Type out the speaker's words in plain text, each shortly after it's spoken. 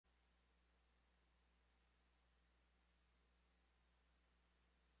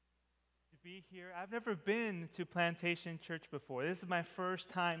be here. I've never been to Plantation Church before. This is my first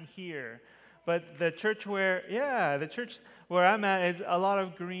time here. But the church where I'm at is a lot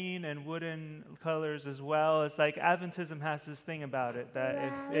of green and wooden colors as well. It's like Adventism has this thing about it that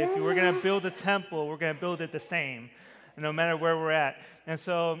if we're going to build a temple, we're going to build it the same, no matter where we're at. And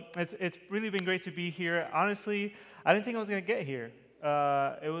so it's really been great to be here. Honestly, I didn't think I was going to get here.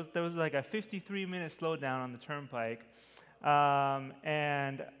 There was like a 53-minute slowdown on the turnpike,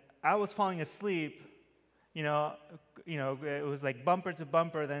 and I was falling asleep. It was like bumper to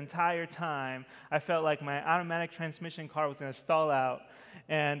bumper the entire time. I felt like my automatic transmission car was going to stall out.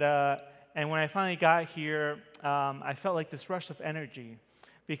 And when I finally got here, I felt like this rush of energy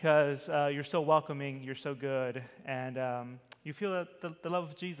because you're so welcoming, you're so good, and you feel the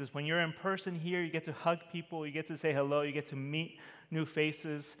love of Jesus. When you're in person here, you get to hug people, you get to say hello, you get to meet new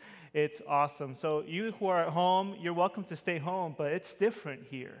faces. It's awesome. So you who are at home, you're welcome to stay home, but it's different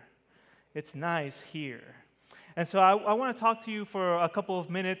here. It's nice here. And so I want to talk to you for a couple of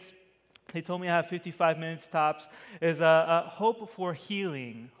minutes. They told me I have 55 minutes tops. Is a hope for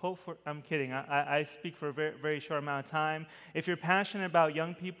healing. I'm kidding. I speak for a very, very short amount of time. If you're passionate about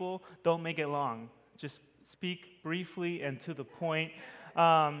young people, don't make it long. Just speak briefly and to the point.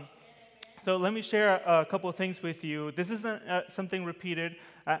 So let me share a couple of things with you. This isn't something repeated.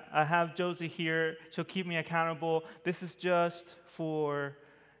 I have Josie here. She'll keep me accountable. This is just for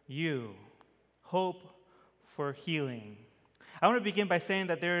you. Hope for healing. I want to begin by saying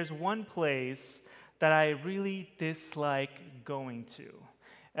that there is one place that I really dislike going to.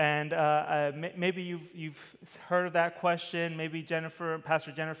 And maybe you've heard of that question. Maybe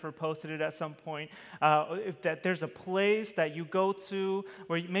Pastor Jennifer posted it at some point. That there's a place that you go to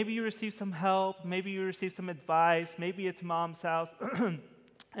where maybe you receive some help, maybe you receive some advice, maybe it's mom's house,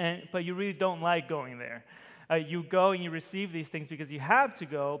 but you really don't like going there. You go and you receive these things because you have to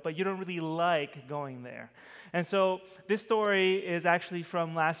go, but you don't really like going there. And so this story is actually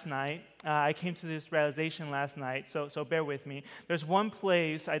from last night. I came to this realization last night, so bear with me. There's one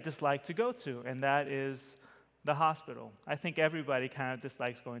place I dislike to go to, and that is the hospital. I think everybody kind of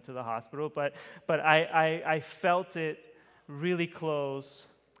dislikes going to the hospital, but I felt it really close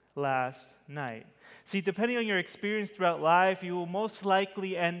last night. See, depending on your experience throughout life, you will most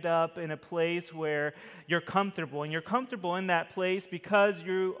likely end up in a place where you're comfortable. And you're comfortable in that place because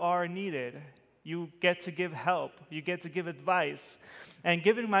you are needed. You get to give help. You get to give advice. And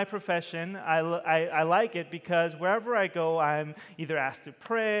given my profession, I like it because wherever I go, I'm either asked to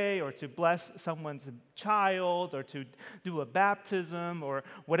pray or to bless someone's child or to do a baptism or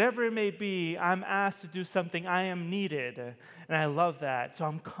whatever it may be. I'm asked to do something. I am needed. And I love that. So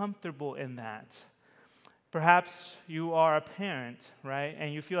I'm comfortable in that. Perhaps you are a parent, right?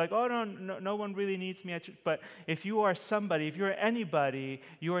 And you feel like, oh, no one really needs me. But if you are somebody, if you're anybody,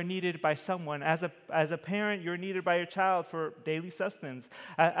 you are needed by someone. As a parent, you're needed by your child for daily sustenance.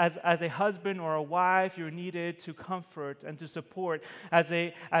 As a husband or a wife, you're needed to comfort and to support. As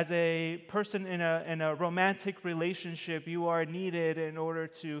a person in a romantic relationship, you are needed in order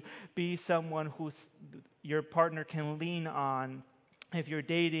to be someone who your partner can lean on. If you're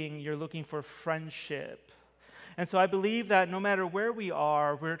dating, you're looking for friendship. And so I believe that no matter where we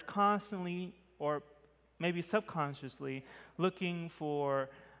are, we're constantly, or maybe subconsciously, looking for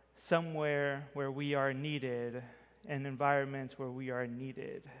somewhere where we are needed and environments where we are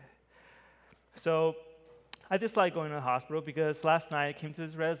needed. So I dislike going to the hospital because last night I came to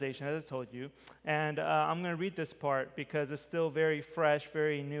this realization, as I told you, and I'm going to read this part because it's still very fresh,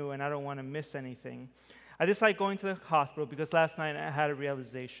 very new, and I don't want to miss anything. I dislike going to the hospital because last night I had a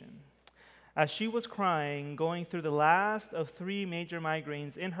realization. As she was crying, going through the last of 3 major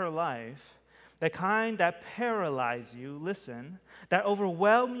migraines in her life, the kind that paralyze you, listen, that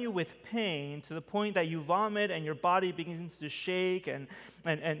overwhelm you with pain to the point that you vomit and your body begins to shake and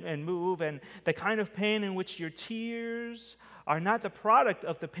move, and the kind of pain in which your tears are not the product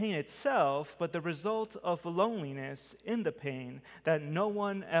of the pain itself, but the result of loneliness in the pain that no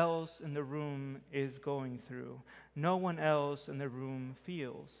one else in the room is going through. No one else in the room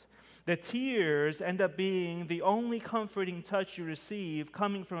feels. The tears end up being the only comforting touch you receive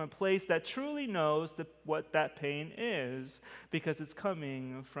coming from a place that truly knows what that pain is because it's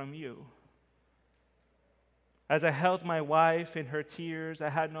coming from you. As I held my wife in her tears, I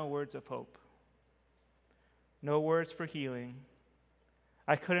had no words of hope. No words for healing.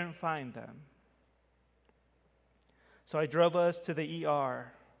 I couldn't find them. So I drove us to the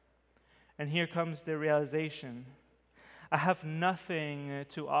ER. And here comes the realization. I have nothing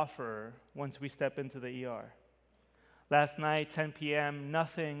to offer once we step into the ER. Last night, 10 p.m.,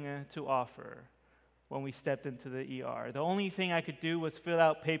 nothing to offer. when we stepped into the ER. The only thing I could do was fill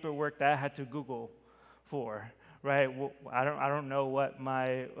out paperwork that I had to Google for, right? I don't know what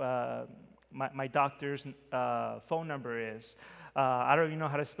my doctor's phone number is. I don't even know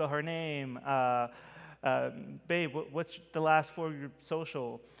how to spell her name. Babe, what's the last four of your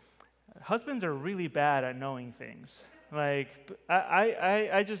social? Husbands are really bad at knowing things. Like,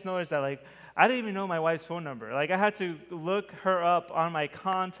 I just noticed that, like, I didn't even know my wife's phone number. Like, I had to look her up on my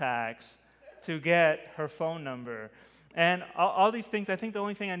contacts to get her phone number. And all these things, I think the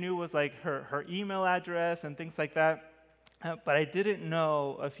only thing I knew was, like, her email address and things like that. But I didn't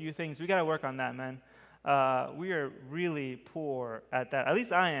know a few things. We got to work on that, man. We are really poor at that. At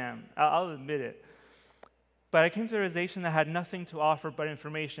least I am. I'll admit it. But I came to the realization that I had nothing to offer but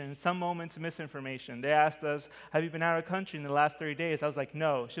information. In some moments, misinformation. They asked us, have you been out of the country in the last 30 days? I was like,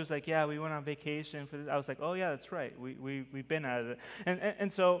 no. She was like, yeah, we went on vacation. I was like, oh, yeah, that's right. We've been out of it.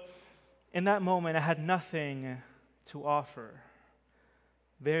 And so in that moment, I had nothing to offer.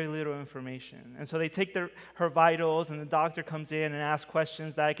 Very little information. And so they take her vitals, and the doctor comes in and asks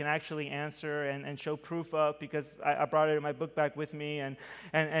questions that I can actually answer and show proof of, because I brought it in my book bag with me.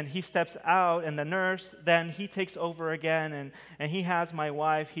 And he steps out, and the nurse, then he takes over again, and he has my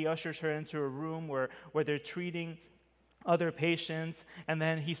wife. He ushers her into a room where they're treating other patients. And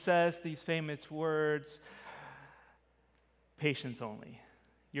then he says these famous words, patients only.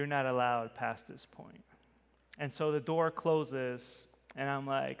 You're not allowed past this point. And so the door closes. And I'm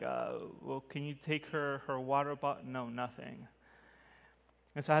like, well, can you take her water bottle? No, nothing.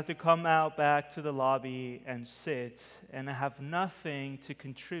 And so I have to come out back to the lobby and sit, and I have nothing to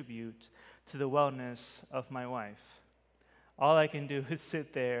contribute to the wellness of my wife. All I can do is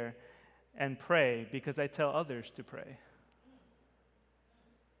sit there and pray because I tell others to pray.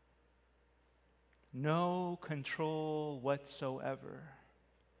 No control whatsoever.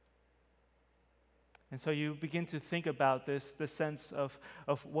 And so you begin to think about the sense of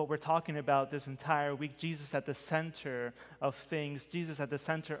what we're talking about this entire week. Jesus at the center of things, Jesus at the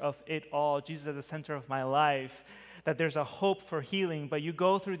center of it all, Jesus at the center of my life, that there's a hope for healing. But you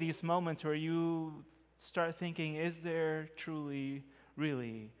go through these moments where you start thinking, is there truly,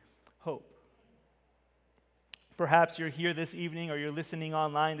 really hope? Perhaps you're here this evening or you're listening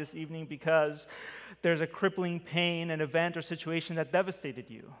online this evening because there's a crippling pain, an event or situation that devastated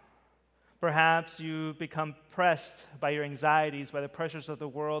you. Perhaps you become pressed by your anxieties, by the pressures of the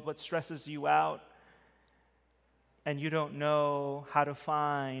world, what stresses you out, and you don't know how to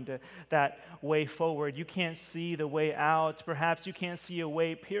find that way forward. You can't see the way out. Perhaps you can't see a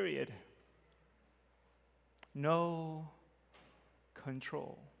way, period. No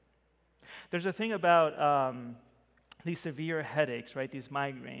control. There's a thing about these severe headaches, right? These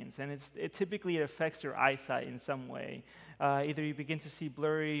migraines, and it typically affects your eyesight in some way. Either you begin to see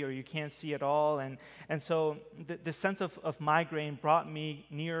blurry or you can't see at all. And so the sense of migraine brought me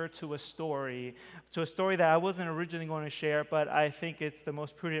nearer to a story that I wasn't originally going to share, but I think it's the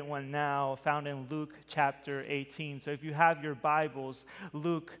most prudent one now, found in Luke chapter 18. So if you have your Bibles,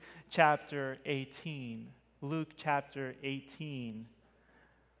 Luke chapter 18. Luke chapter 18,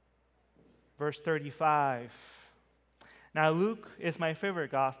 verse 35. Now, Luke is my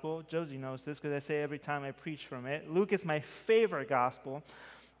favorite gospel. Josie knows this because I say every time I preach from it. Luke is my favorite gospel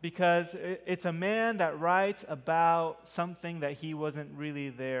because it's a man that writes about something that he wasn't really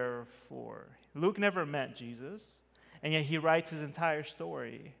there for. Luke never met Jesus, and yet he writes his entire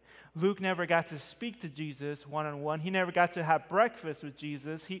story. Luke never got to speak to Jesus one-on-one. He never got to have breakfast with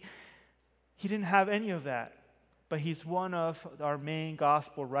Jesus. He didn't have any of that. But he's one of our main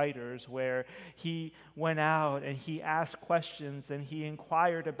gospel writers where he went out and he asked questions and he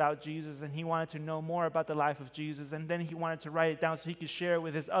inquired about Jesus and he wanted to know more about the life of Jesus, and then he wanted to write it down so he could share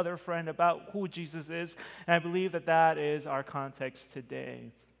with his other friend about who Jesus is. And I believe that is our context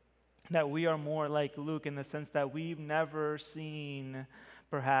today, that we are more like Luke in the sense that we've never seen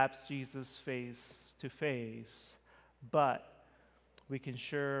perhaps Jesus face to face, but we can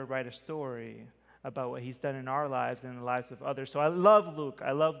sure write a story about what he's done in our lives and in the lives of others. So I love Luke.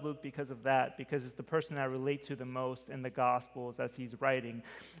 I love Luke because of that, because it's the person I relate to the most in the Gospels as he's writing.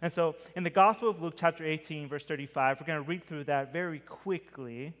 And so in the Gospel of Luke, chapter 18, verse 35, we're going to read through that very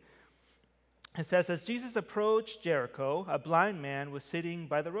quickly. It says, as Jesus approached Jericho, a blind man was sitting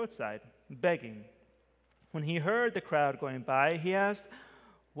by the roadside, begging. When he heard the crowd going by, he asked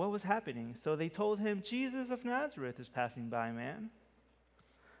what was happening. So they told him, Jesus of Nazareth is passing by, man.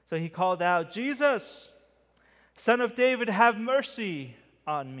 So he called out, Jesus, Son of David, have mercy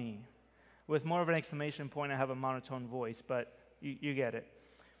on me. With more of an exclamation point, I have a monotone voice, but you get it.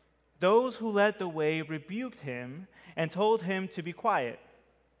 Those who led the way rebuked him and told him to be quiet.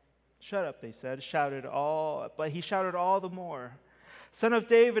 Shut up, they said, but he shouted all the more, Son of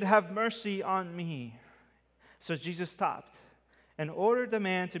David, have mercy on me. So Jesus stopped and ordered the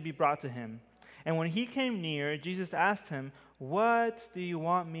man to be brought to him. And when he came near, Jesus asked him, What do you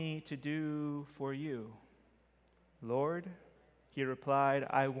want me to do for you? Lord, he replied,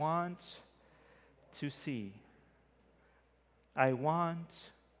 I want to see. I want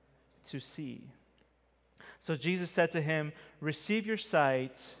to see. So Jesus said to him, Receive your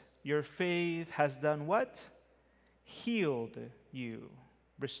sight. Your faith has done what? Healed you,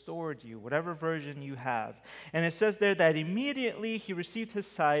 restored you, whatever version you have. And it says there that immediately he received his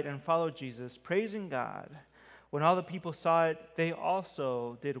sight and followed Jesus, praising God. When all the people saw it, they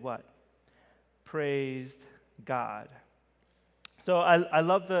also did what? Praised God. So I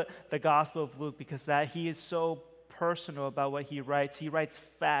love the Gospel of Luke because that he is so personal about what he writes. He writes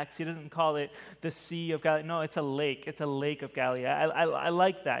facts. He doesn't call it the Sea of Galilee. No, it's a lake. It's a lake of Galilee. I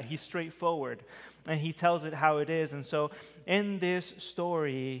like that. He's straightforward, and he tells it how it is. And so in this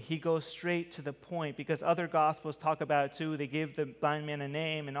story, he goes straight to the point because other Gospels talk about it too. They give the blind man a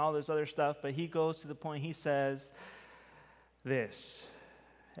name and all this other stuff, but he goes to the point. He says this,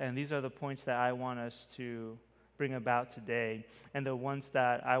 and these are the points that I want us to bring about today, and the ones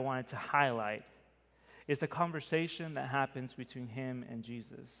that I wanted to highlight is the conversation that happens between him and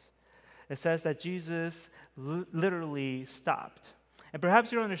Jesus. It says that Jesus literally stopped. And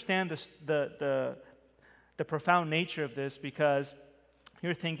perhaps you don't understand the profound nature of this because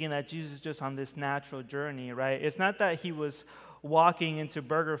you're thinking that Jesus is just on this natural journey, right? It's not that he was walking into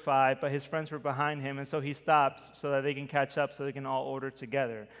BurgerFi, but his friends were behind him, and so he stops so that they can catch up so they can all order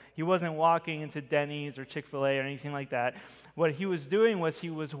together. He wasn't walking into Denny's or Chick-fil-A or anything like that. What he was doing was he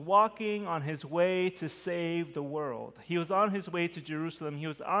was walking on his way to save the world. He was on his way to Jerusalem. He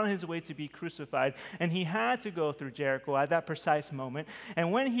was on his way to be crucified, and he had to go through Jericho at that precise moment.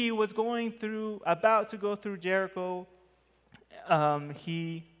 And when he was about to go through Jericho,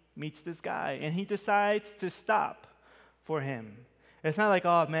 he meets this guy, and he decides to stop for him. It's not like,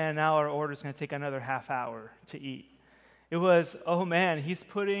 oh man, now our order's going to take another half hour to eat. It was, oh man, he's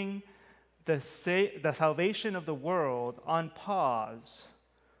putting the salvation of the world on pause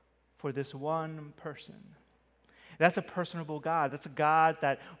for this one person. That's a personable God. That's a God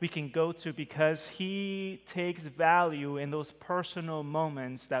that we can go to because he takes value in those personal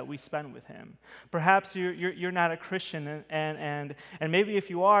moments that we spend with him. Perhaps you're not a Christian, and maybe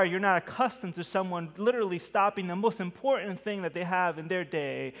if you are, you're not accustomed to someone literally stopping the most important thing that they have in their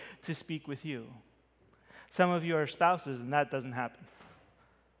day to speak with you. Some of you are spouses, and that doesn't happen.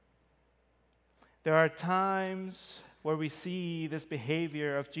 There are times where we see this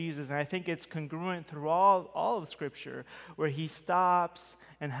behavior of Jesus, and I think it's congruent through all of Scripture, where he stops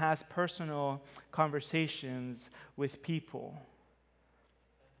and has personal conversations with people.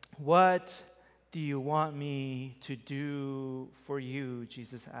 What do you want me to do for you?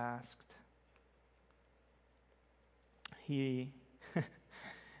 Jesus asked. And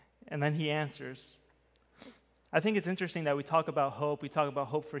then he answers. I think it's interesting that we talk about hope. We talk about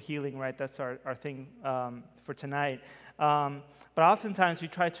hope for healing, right? That's our thing for tonight. But oftentimes we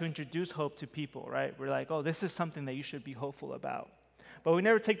try to introduce hope to people, right? We're like, oh, this is something that you should be hopeful about. But we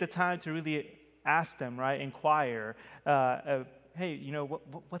never take the time to really ask them, right? Inquire, hey,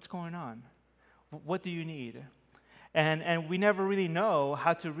 what's going on? What do you need? And we never really know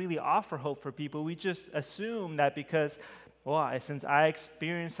how to really offer hope for people. We just assume that because since I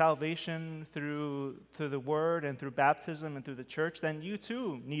experienced salvation through the Word and through baptism and through the church, then you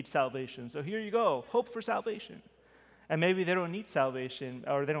too need salvation. So here you go, hope for salvation. And maybe they don't need salvation,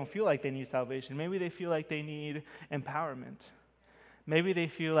 or they don't feel like they need salvation. Maybe they feel like they need empowerment. Maybe they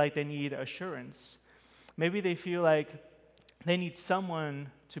feel like they need assurance. Maybe they feel like they need someone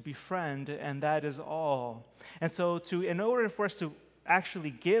to befriend, and that is all. And so in order for us to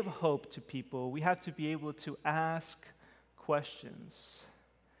actually give hope to people, we have to be able to ask questions.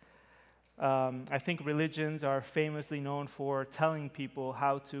 I think religions are famously known for telling people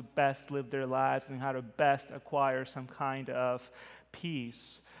how to best live their lives and how to best acquire some kind of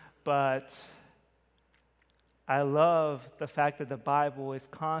peace. But I love the fact that the Bible is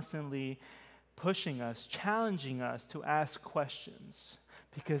constantly pushing us, challenging us to ask questions,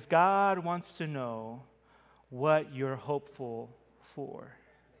 because God wants to know what you're hopeful for.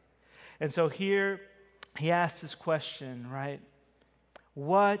 And so here, he asks this question, right?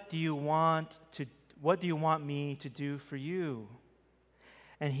 What do you want me to do for you?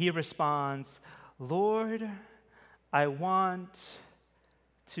 And he responds, Lord, I want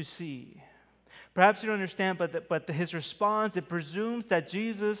to see. Perhaps you don't understand, but his response, it presumes that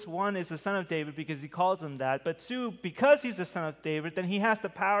Jesus, one, is the son of David because he calls him that, but two, because he's the son of David, then he has the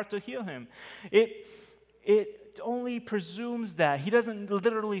power to heal him. It only presumes that. He doesn't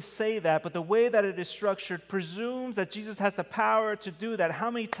literally say that, but the way that it is structured presumes that Jesus has the power to do that.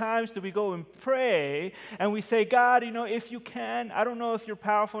 How many times do we go and pray and we say, God, if you can, I don't know if you're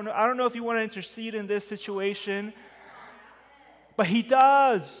powerful, I don't know if you want to intercede in this situation, but he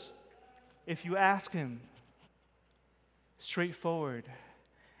does. If you ask him, straightforward.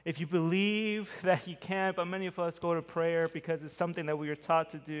 If you believe that he can, but many of us go to prayer because it's something that we are taught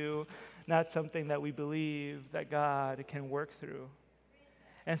to do, not something that we believe that God can work through.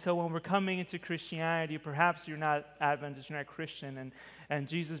 And so when we're coming into Christianity, perhaps you're not Adventist, you're not Christian, and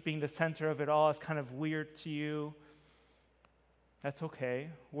Jesus being the center of it all is kind of weird to you. That's okay.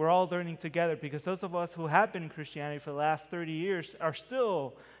 We're all learning together because those of us who have been in Christianity for the last 30 years are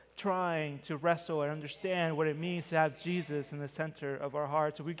still trying to wrestle and understand what it means to have Jesus in the center of our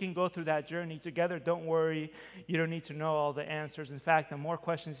hearts. So we can go through that journey together. Don't worry. You don't need to know all the answers. In fact, the more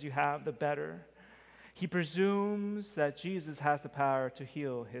questions you have, the better. He presumes that Jesus has the power to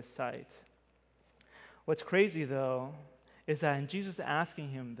heal his sight. What's crazy, though, is that in Jesus asking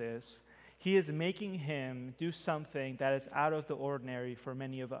him this, he is making him do something that is out of the ordinary for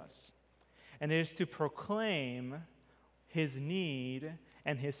many of us. And it is to proclaim his need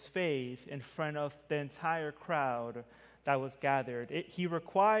and his faith in front of the entire crowd that was gathered. He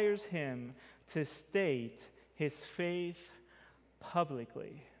requires him to state his faith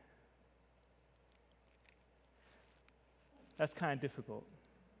publicly. That's kind of difficult.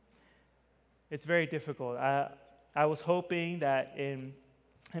 It's very difficult. I was hoping that in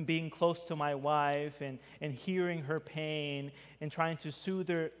being close to my wife and hearing her pain and trying to soothe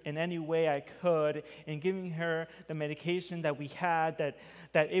her in any way I could and giving her the medication that we had, that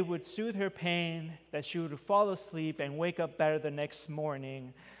it would soothe her pain, that she would fall asleep and wake up better the next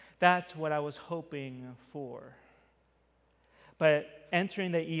morning. That's what I was hoping for. But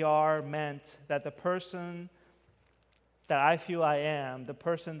entering the ER meant that the person that I feel I am, the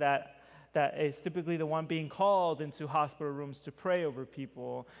person that is typically the one being called into hospital rooms to pray over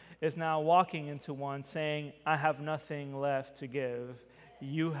people, is now walking into one saying, I have nothing left to give.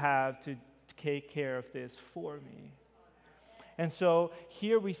 You have to take care of this for me. And so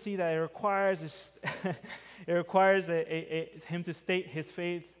here we see that it requires him to state his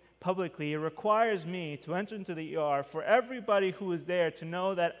faith publicly. It requires me to enter into the ER for everybody who is there to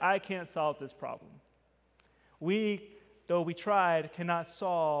know that I can't solve this problem. We, though we tried, cannot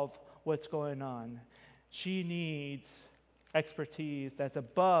solve what's going on. She needs expertise that's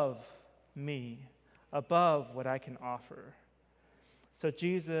above me, above what I can offer. So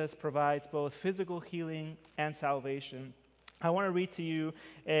Jesus provides both physical healing and salvation. I want to read to you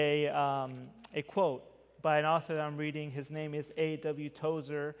a quote by an author that I'm reading. His name is A.W.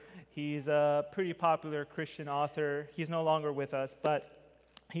 Tozer. He's a pretty popular Christian author. He's no longer with us, but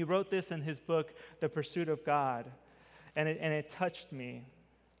he wrote this in his book, The Pursuit of God, and it touched me,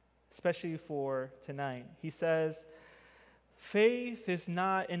 especially for tonight. He says, faith is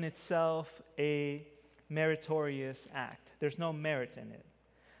not in itself a meritorious act. There's no merit in it.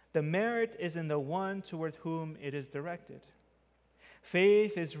 The merit is in the one toward whom it is directed.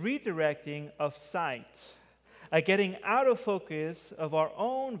 Faith is redirecting of sight, a getting out of focus of our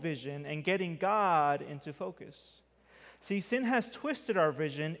own vision and getting God into focus. See, sin has twisted our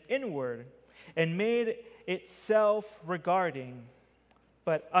vision inward and made it self-regarding.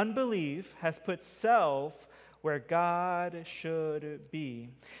 But unbelief has put self where God should be.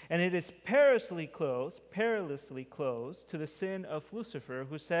 And it is perilously close to the sin of Lucifer,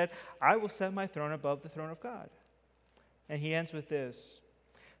 who said, I will set my throne above the throne of God. And he ends with this: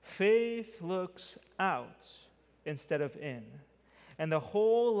 faith looks out instead of in, and the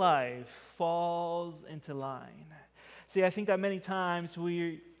whole life falls into line. See, I think that many times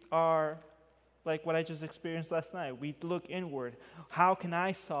we are like what I just experienced last night. We look inward. How can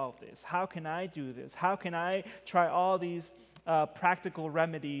I solve this? How can I do this? How can I try all these practical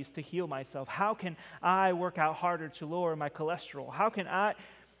remedies to heal myself? How can I work out harder to lower my cholesterol? How can I?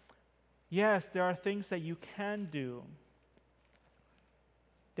 Yes, there are things that you can do.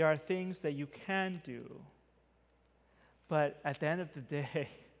 There are things that you can do. But at the end of the day,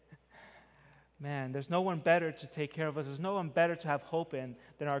 man, there's no one better to take care of us. There's no one better to have hope in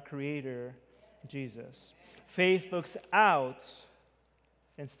than our Creator, Jesus. Faith looks out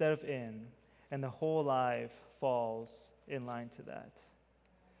instead of in, and the whole life falls in line to that.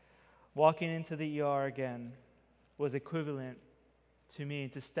 Walking into the ER again was equivalent to me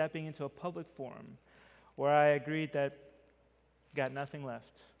to stepping into a public forum where I agreed that got nothing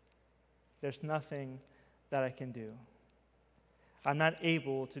left. There's nothing that I can do. I'm not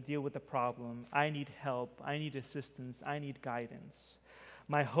able to deal with the problem. I need help. I need assistance. I need guidance.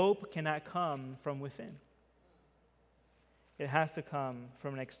 My hope cannot come from within. It has to come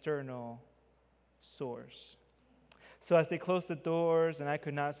from an external source. So as they closed the doors and I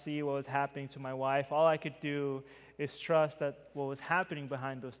could not see what was happening to my wife, all I could do is trust that what was happening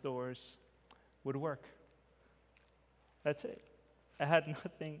behind those doors would work. That's it. I had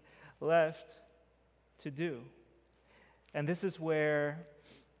nothing left to do. And this is where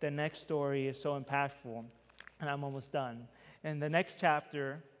the next story is so impactful, and I'm almost done. In the next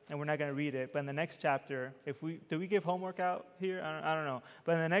chapter, and we're not going to read it, but in the next chapter, do we give homework out here? I don't know.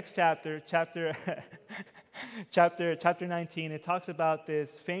 But in the next chapter chapter 19, it talks about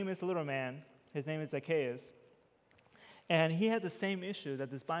this famous little man. His name is Zacchaeus. And he had the same issue that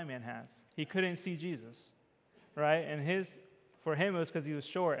this blind man has. He couldn't see Jesus, right? And for him, it was because he was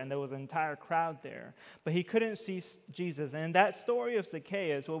short, and there was an entire crowd there. But he couldn't see Jesus. And in that story of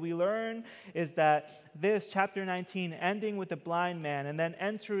Zacchaeus, what we learn is that this, chapter 19, ending with the blind man, and then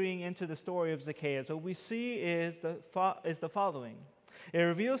entering into the story of Zacchaeus, what we see is the following. It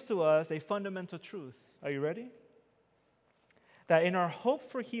reveals to us a fundamental truth. Are you ready? That in our hope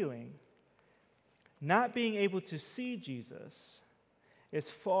for healing, not being able to see Jesus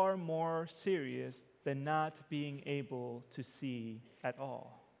is far more serious than not being able to see at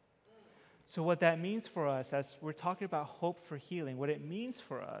all. So what that means for us, as we're talking about hope for healing, what it means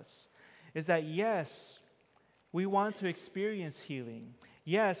for us is that, yes, we want to experience healing.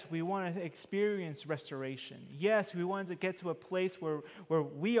 Yes, we want to experience restoration. Yes, we want to get to a place where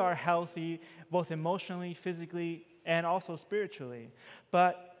we are healthy, both emotionally, physically, and also spiritually.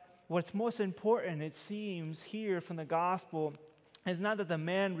 But what's most important, it seems, here from the gospel is not that the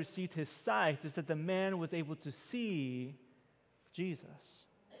man received his sight, it's that the man was able to see Jesus.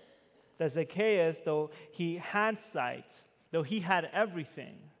 That Zacchaeus, though he had sight, though he had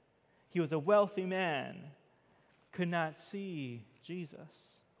everything, he was a wealthy man, could not see Jesus.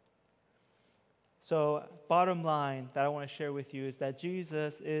 So, bottom line that I want to share with you is that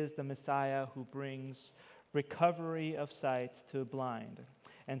Jesus is the Messiah who brings recovery of sight to the blind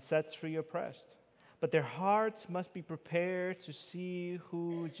and sets free oppressed. But their hearts must be prepared to see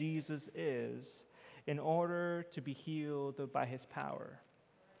who Jesus is in order to be healed by his power.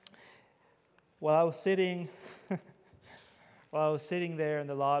 While I was sitting there in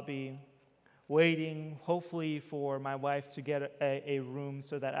the lobby, waiting, hopefully, for my wife to get a room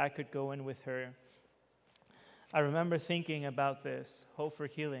so that I could go in with her, I remember thinking about this, hope for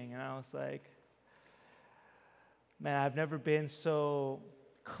healing, and I was like, man, I've never been so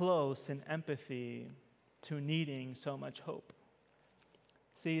close in empathy to needing so much hope.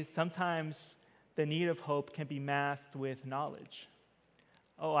 See, sometimes the need of hope can be masked with knowledge.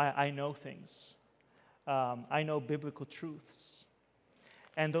 Oh, I know things. I know biblical truths.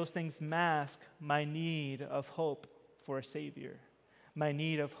 And those things mask my need of hope for a Savior, my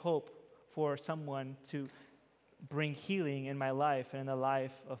need of hope for someone to bring healing in my life and in the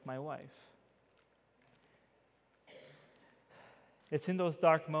life of my wife. It's in those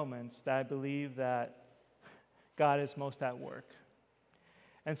dark moments that I believe that God is most at work.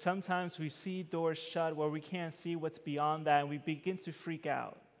 And sometimes we see doors shut where we can't see what's beyond that, and we begin to freak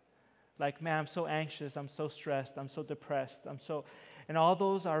out. Like, man, I'm so anxious, I'm so stressed, I'm so depressed, and all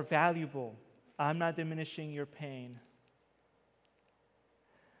those are valuable. I'm not diminishing your pain.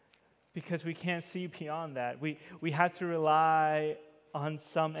 Because we can't see beyond that. We have to rely on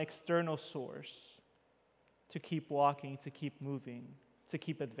some external source to keep walking, to keep moving, to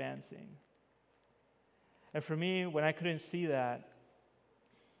keep advancing. And for me, when I couldn't see that,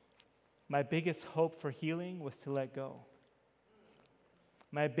 my biggest hope for healing was to let go.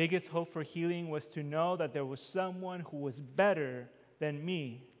 My biggest hope for healing was to know that there was someone who was better than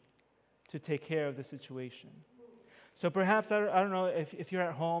me to take care of the situation. So perhaps, I don't know, if you're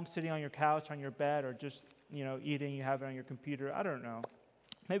at home, sitting on your couch, on your bed, or just, eating, you have it on your computer, I don't know.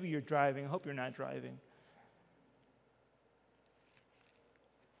 Maybe you're driving. I hope you're not driving.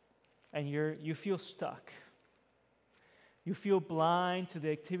 And you feel stuck. You feel blind to the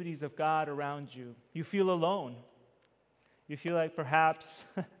activities of God around you. You feel alone. You feel like perhaps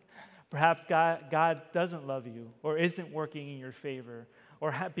God doesn't love you or isn't working in your favor,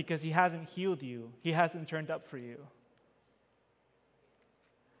 or because he hasn't healed you, he hasn't turned up for you.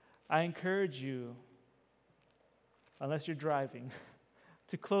 I encourage you, unless you're driving,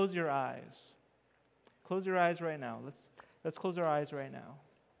 to close your eyes. Close your eyes right now. Let's close our eyes right now.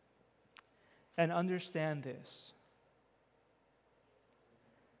 And understand this,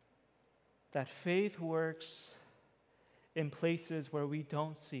 that faith works in places where we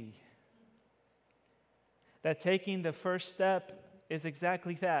don't see. That taking the first step is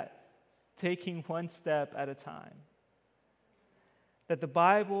exactly that, taking one step at a time. That the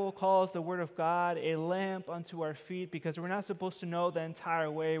Bible calls the Word of God a lamp unto our feet, because we're not supposed to know the entire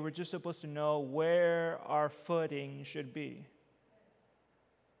way. We're just supposed to know where our footing should be.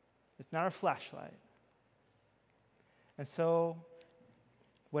 It's not a flashlight. And so,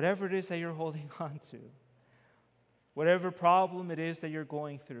 whatever it is that you're holding on to, whatever problem it is that you're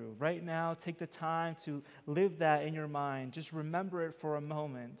going through, right now, take the time to live that in your mind. Just remember it for a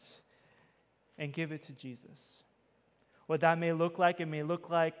moment and give it to Jesus. What that may look like, it may look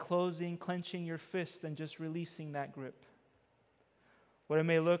like clenching your fist and just releasing that grip. What it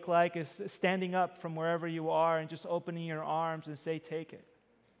may look like is standing up from wherever you are and just opening your arms and say, take it.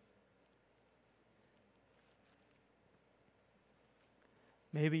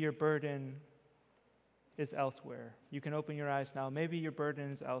 Maybe your burden is elsewhere. You can open your eyes now. Maybe your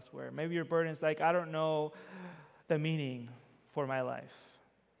burden is elsewhere. Maybe your burden is like, I don't know the meaning for my life.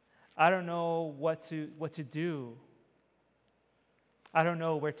 I don't know what to do. I don't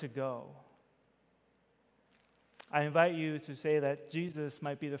know where to go. I invite you to say that Jesus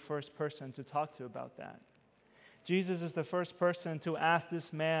might be the first person to talk to about that. Jesus is the first person to ask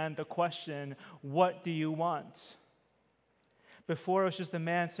this man the question, what do you want? Before it was just a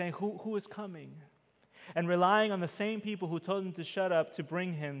man saying, who is coming? And relying on the same people who told him to shut up to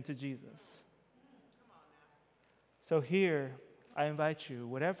bring him to Jesus. So here, I invite you,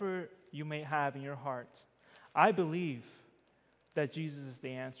 whatever you may have in your heart, I believe that Jesus is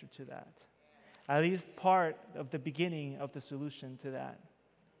the answer to that. At least part of the beginning of the solution to that.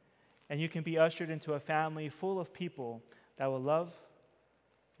 And you can be ushered into a family full of people that will love,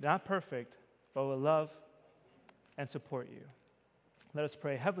 not perfect, but will love and support you. Let us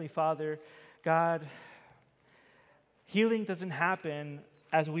pray. Heavenly Father, God, healing doesn't happen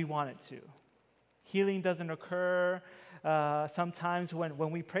as we want it to. Healing doesn't occur sometimes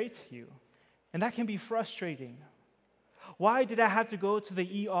when we pray to you. And that can be frustrating. Why did I have to go to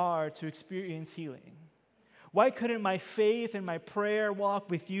the ER to experience healing? Why couldn't my faith and my prayer walk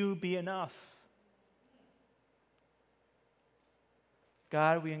with you be enough?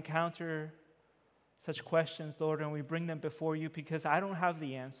 God, we encounter such questions, Lord, and we bring them before you because I don't have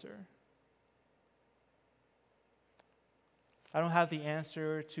the answer. I don't have the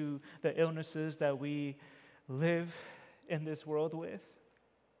answer to the illnesses that we live in this world with.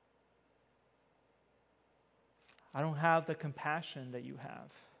 I don't have the compassion that you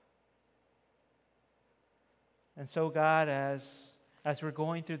have. And so, God, as we're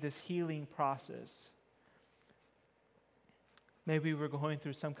going through this healing process, maybe we're going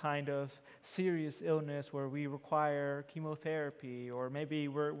through some kind of serious illness where we require chemotherapy, or maybe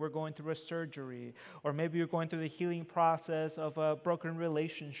we're going through a surgery, or maybe you're going through the healing process of a broken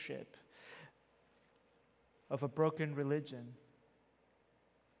relationship, of a broken religion.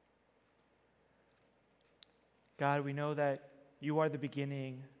 God, we know that you are the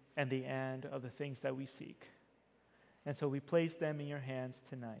beginning and the end of the things that we seek. And so we place them in your hands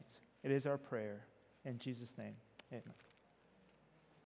tonight. It is our prayer. In Jesus' name, amen.